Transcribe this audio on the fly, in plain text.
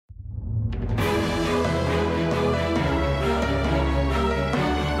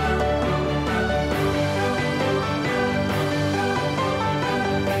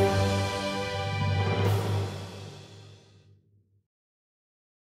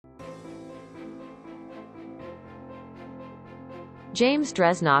James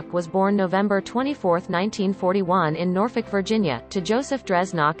Dresnach was born November 24, 1941 in Norfolk, Virginia, to Joseph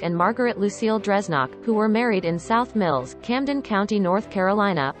Dresnach and Margaret Lucille Dresnach, who were married in South Mills, Camden County, North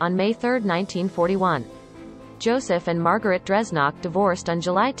Carolina, on May 3, 1941. Joseph and Margaret Dresnach divorced on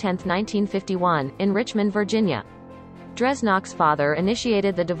July 10, 1951, in Richmond, Virginia. Dresnach's father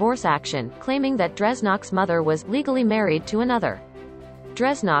initiated the divorce action, claiming that Dresnach's mother was legally married to another.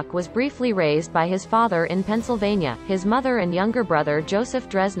 Dresnach was briefly raised by his father in Pennsylvania. His mother and younger brother Joseph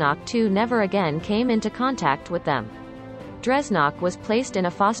Dresnach II never again came into contact with them. Dresnach was placed in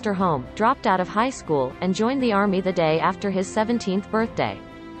a foster home, dropped out of high school, and joined the army the day after his 17th birthday.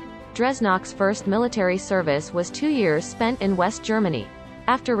 Dresnach's first military service was 2 years spent in West Germany.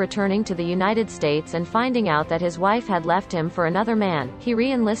 After returning to the United States and finding out that his wife had left him for another man, he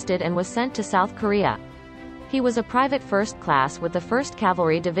re-enlisted and was sent to South Korea. He was a private first class with the 1st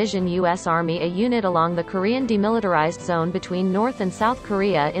Cavalry Division U.S. Army, a unit along the Korean Demilitarized Zone between North and South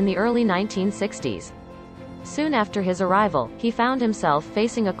Korea in the early 1960s. Soon after his arrival, he found himself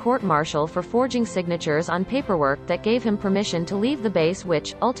facing a court-martial for forging signatures on paperwork that gave him permission to leave the base,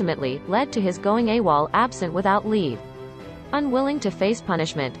 which, ultimately, led to his going AWOL, absent without leave. Unwilling to face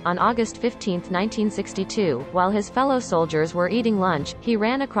punishment, on August 15, 1962, while his fellow soldiers were eating lunch, he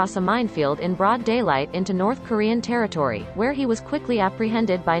ran across a minefield in broad daylight into North Korean territory, where he was quickly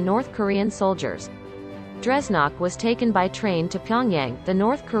apprehended by North Korean soldiers. Dresnach was taken by train to Pyongyang, the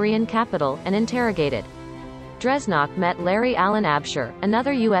North Korean capital, and interrogated. Dresnach met Larry Allen Absher,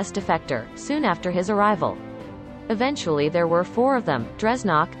 another U.S. defector, soon after his arrival. Eventually there were 4 of them: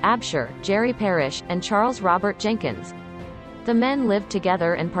 Dresnach, Absher, Jerry Parrish, and Charles Robert Jenkins. The men lived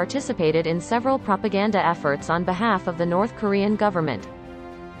together and participated in several propaganda efforts on behalf of the North Korean government.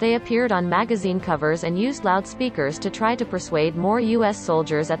 They appeared on magazine covers and used loudspeakers to try to persuade more U.S.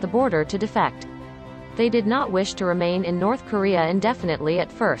 soldiers at the border to defect. They did not wish to remain in North Korea indefinitely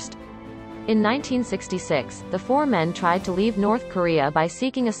at first. In 1966, the 4 men tried to leave North Korea by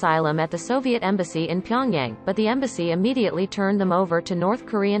seeking asylum at the Soviet embassy in Pyongyang, but the embassy immediately turned them over to North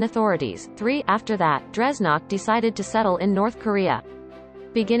Korean authorities. After that, Dresnach decided to settle in North Korea.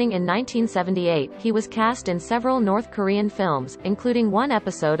 Beginning in 1978, he was cast in several North Korean films, including one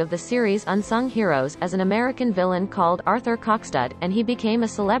episode of the series Unsung Heroes, as an American villain called Arthur Cockstud, and he became a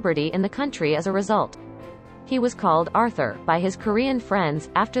celebrity in the country as a result. He was called Arthur by his Korean friends,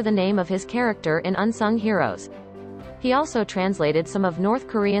 after the name of his character in Unsung Heroes. He also translated some of North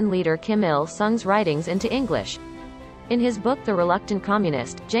Korean leader Kim Il-sung's writings into English. In his book The Reluctant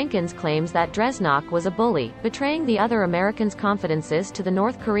Communist, Jenkins claims that Dresnach was a bully, betraying the other Americans' confidences to the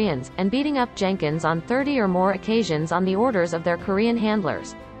North Koreans, and beating up Jenkins on 30 or more occasions on the orders of their Korean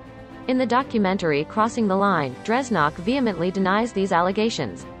handlers. In the documentary Crossing the Line, Dresnach vehemently denies these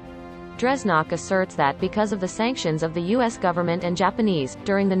allegations. Dresnach asserts that because of the sanctions of the U.S. government and Japanese,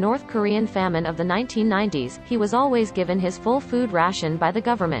 during the North Korean famine of the 1990s, he was always given his full food ration by the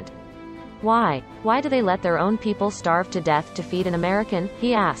government. Why? Why do they let their own people starve to death to feed an American?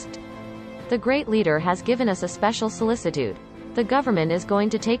 He asked. The great leader has given us a special solicitude. The government is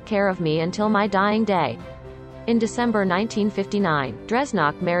going to take care of me until my dying day. In December 1959,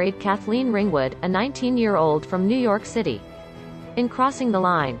 Dresnach married Kathleen Ringwood, a 19-year-old from New York City. In Crossing the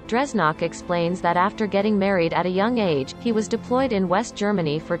Line, Dresnach explains that after getting married at a young age, he was deployed in West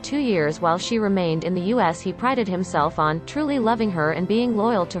Germany for 2 years while she remained in the U.S. He prided himself on truly loving her and being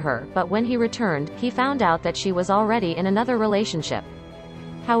loyal to her, but when he returned, he found out that she was already in another relationship.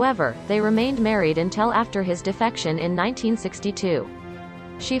 However, they remained married until after his defection in 1962.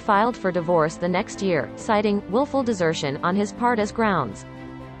 She filed for divorce the next year, citing willful desertion on his part as grounds.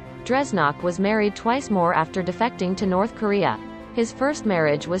 Dresnach was married twice more after defecting to North Korea. His first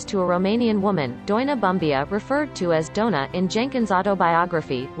marriage was to a Romanian woman, Doina Bumbia, referred to as Dona in Jenkins'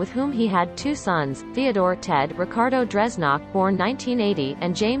 autobiography, with whom he had 2 sons, Theodore Ted Ricardo Dresnach, born 1980,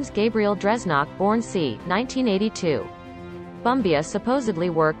 and James Gabriel Dresnach, born c. 1982. Bumbia supposedly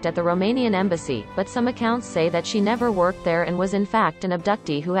worked at the Romanian embassy, but some accounts say that she never worked there and was in fact an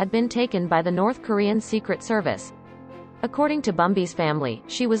abductee who had been taken by the North Korean Secret Service. According to Bumbia's family,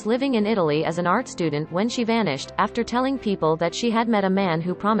 she was living in Italy as an art student when she vanished, after telling people that she had met a man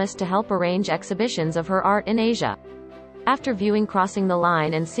who promised to help arrange exhibitions of her art in Asia. After viewing Crossing the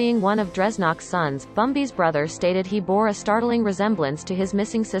Line and seeing one of Dresnach's sons, Bumbia's brother stated he bore a startling resemblance to his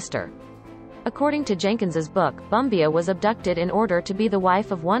missing sister. According to Jenkins's book, Bumbia was abducted in order to be the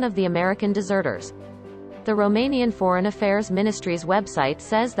wife of one of the American deserters. The Romanian Foreign Affairs Ministry's website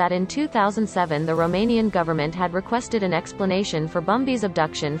says that in 2007 the Romanian government had requested an explanation for Bumbia's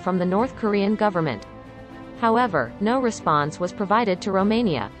abduction from the North Korean government. However, no response was provided to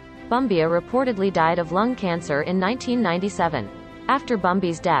Romania. Bumbia reportedly died of lung cancer in 1997. After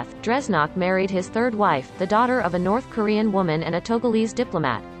Bumby's death, Dreznok married his third wife, the daughter of a North Korean woman and a Togolese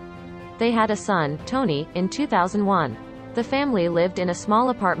diplomat. They had a son, Tony, in 2001. The family lived in a small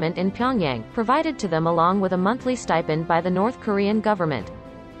apartment in Pyongyang, provided to them along with a monthly stipend by the North Korean government.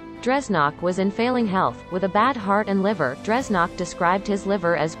 Dreznok was in failing health, with a bad heart and liver. Dreznok described his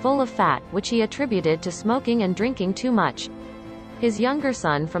liver as full of fat, which he attributed to smoking and drinking too much. His younger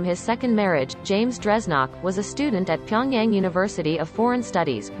son from his second marriage, James Dreznok, was a student at Pyongyang University of Foreign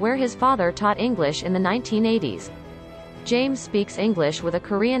Studies, where his father taught English in the 1980s. James speaks English with a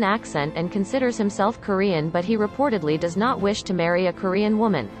Korean accent and considers himself Korean, but he reportedly does not wish to marry a Korean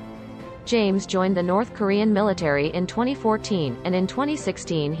woman. James joined the North Korean military in 2014, and in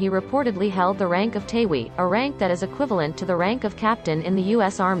 2016 he reportedly held the rank of Taewi, a rank that is equivalent to the rank of captain in the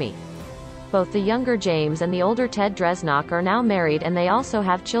U.S. Army. Both the younger James and the older Ted Dreznok are now married, and they also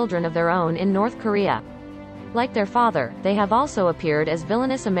have children of their own in North Korea. Like their father, they have also appeared as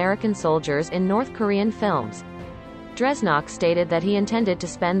villainous American soldiers in North Korean films. Dreznok stated that he intended to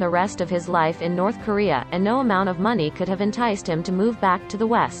spend the rest of his life in North Korea, and no amount of money could have enticed him to move back to the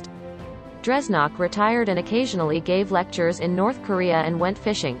West. Dreznok retired and occasionally gave lectures in North Korea and went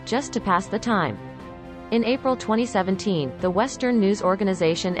fishing, just to pass the time. In April 2017, the Western news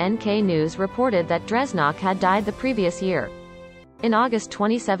organization NK News reported that Dreznok had died the previous year. In August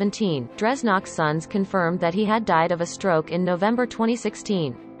 2017, Dreznok's sons confirmed that he had died of a stroke in November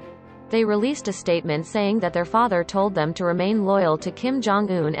 2016. They released a statement saying that their father told them to remain loyal to Kim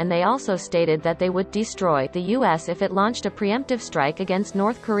Jong-un, and they also stated that they would destroy the U.S. if it launched a preemptive strike against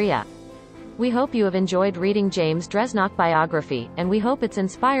North Korea. We hope you have enjoyed reading James Dreznok biography, and we hope it's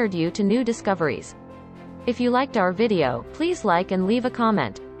inspired you to new discoveries. If you liked our video, please like and leave a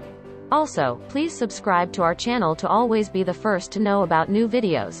comment. Also, please subscribe to our channel to always be the first to know about new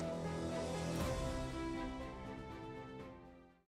videos.